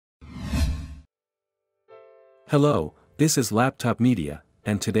Hello, this is Laptop Media,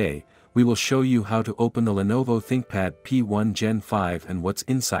 and today, we will show you how to open the Lenovo ThinkPad P1 Gen 5 and what's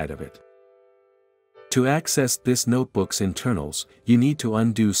inside of it. To access this notebook's internals, you need to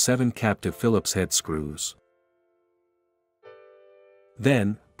undo 7 captive Phillips head screws.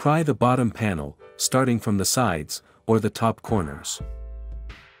 Then, pry the bottom panel, starting from the sides, or the top corners.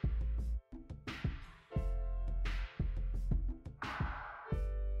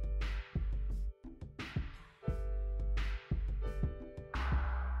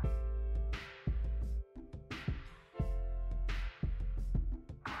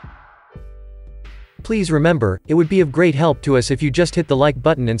 Please remember, it would be of great help to us if you just hit the like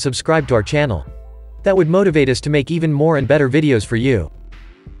button and subscribe to our channel. That would motivate us to make even more and better videos for you.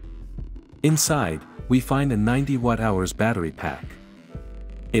 Inside, we find a 90 watt-hours battery pack.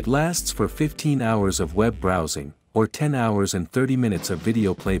 It lasts for 15 hours of web browsing, or 10 hours and 30 minutes of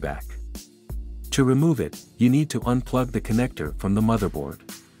video playback. To remove it, you need to unplug the connector from the motherboard.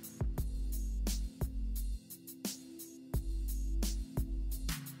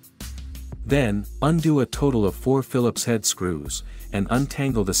 Then, undo a total of 4 Phillips head screws, and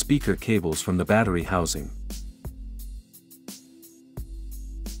untangle the speaker cables from the battery housing.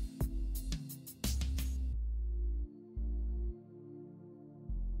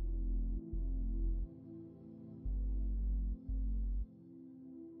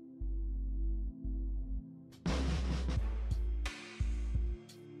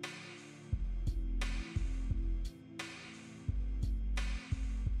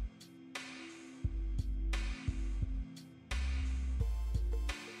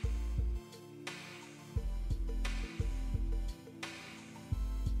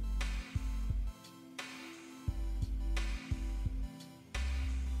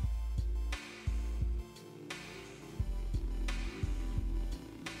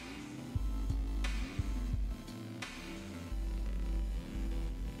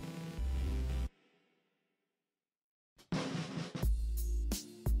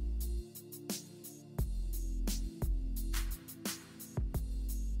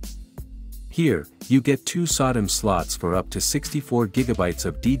 Here, you get 2 SODIMM slots for up to 64 GB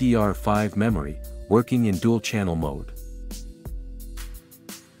of DDR5 memory, working in dual-channel mode.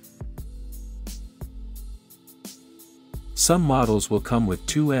 Some models will come with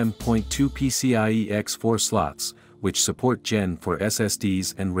 2 M.2 PCIe X4 slots, which support Gen 4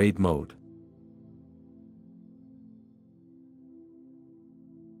 SSDs and RAID mode.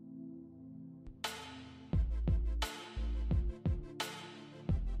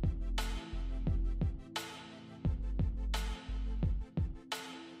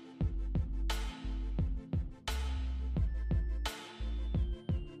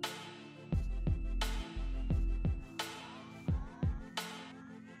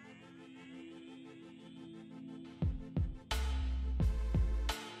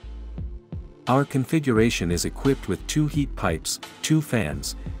 Our configuration is equipped with 2 heat pipes, 2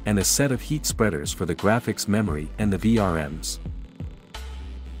 fans, and a set of heat spreaders for the graphics memory and the VRMs.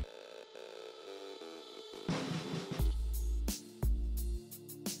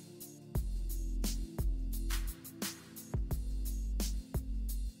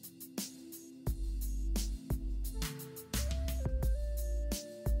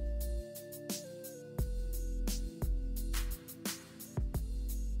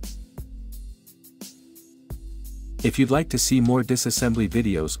 If you'd like to see more disassembly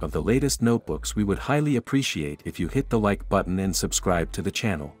videos of the latest notebooks, we would highly appreciate if you hit the like button and subscribe to the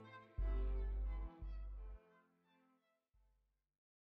channel.